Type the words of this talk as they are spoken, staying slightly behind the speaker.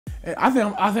I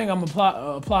think I'm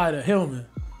apply to Hillman.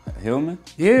 Hillman?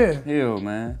 Yeah. Hill,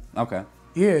 man. Okay.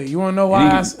 Yeah, you wanna know why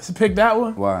I picked that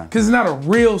one? Why? Because it's not a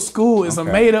real school. It's a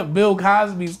made up Bill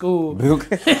Cosby school. Bill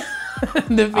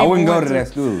I wouldn't go to that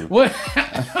school. What?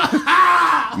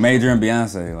 Major and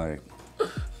Beyonce, like.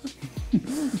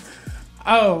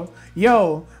 Oh,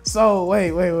 yo. So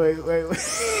wait.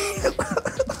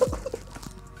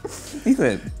 He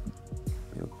said,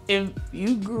 if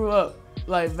you grew up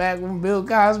like back when Bill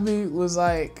Cosby was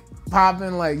like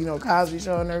popping, like, you know, Cosby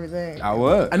Show and everything. I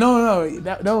was. No.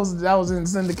 That was in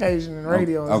syndication and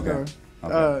radio and stuff.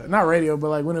 Okay. Not radio, but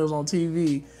like when it was on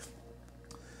TV.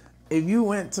 If you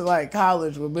went to like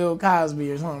college with Bill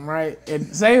Cosby or something, right?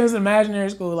 And say it was imaginary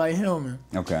school like Hillman.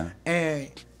 Okay.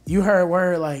 And you heard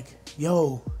word like,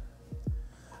 yo,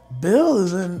 Bill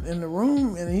is in the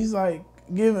room and he's like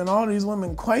giving all these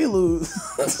women Quaaludes.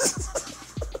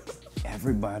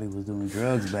 Everybody was doing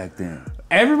drugs back then.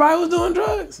 Everybody was doing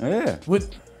drugs? Yeah.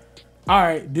 All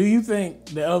right, do you think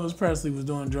that Elvis Presley was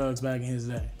doing drugs back in his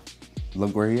day?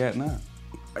 Look where he at now.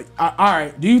 All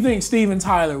right, do you think Steven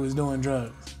Tyler was doing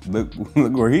drugs? Look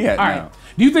where he at now. All right,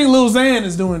 do you think Lil Xan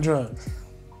is doing drugs?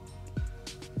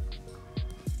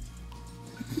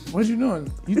 What you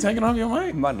doing? You taking off your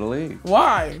mic? I'm about to leave.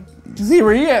 Why? You see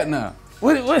where he at now.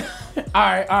 What? All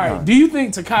right. No. Do you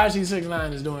think Tekashi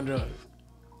 6ix9ine is doing drugs?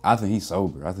 I think he's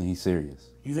sober. I think he's serious.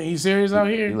 You think he's serious out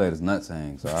here? He let his nuts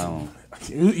hang, so I don't.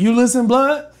 You listen,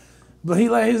 blood, but he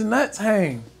let his nuts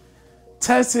hang.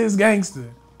 Test his gangster.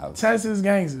 Test his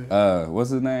gangster. What's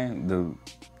his name?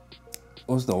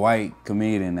 What's the white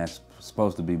comedian that's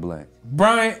supposed to be black?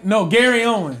 Gary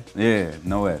Owen. Yeah,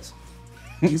 no S.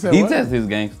 You said he what? tests his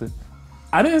gangster.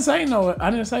 I didn't say no. I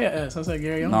didn't say an S. I said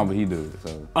Gary Owen. No, but he do it.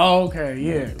 So. Oh, okay,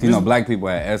 yeah. You know, black people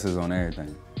have S's on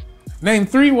everything. Name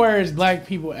 3 words black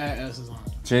people add S's on.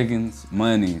 Chickens,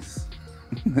 monies,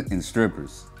 and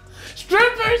strippers.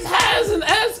 Strippers has an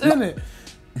S in it.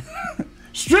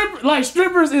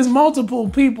 Strippers is multiple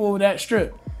people that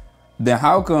strip. Then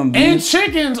how come And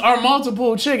chickens are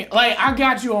multiple chickens. Like, I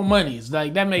got you on monies.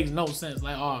 Like, that makes no sense.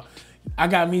 Like, oh, I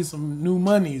got me some new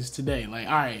monies today. Like,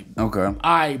 all right. Okay. All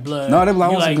right, blood. No, they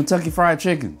want some Kentucky Fried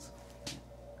Chickens.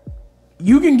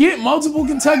 You can get multiple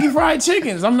Kentucky Fried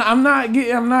Chickens. I'm not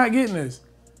getting this.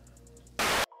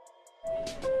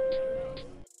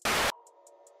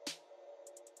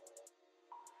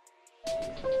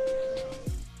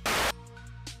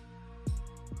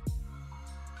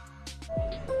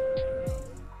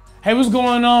 Hey, what's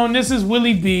going on? This is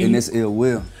Willie B. And this Ill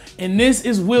Will. And this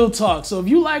is Will Talk. So if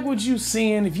you like what you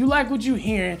seeing, if you like what you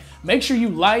hearing, make sure you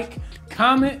like,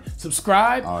 comment,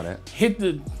 subscribe, all that. Hit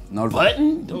the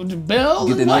button, the bell,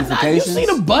 get the notifications. You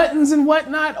see the buttons and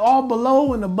whatnot all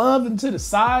below and above and to the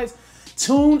sides.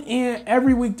 Tune in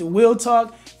every week to Will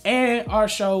Talk and our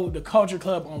show, The Culture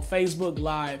Club, on Facebook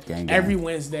Live every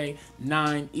Wednesday,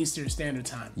 9 Eastern Standard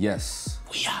Time. Yes.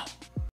 We out.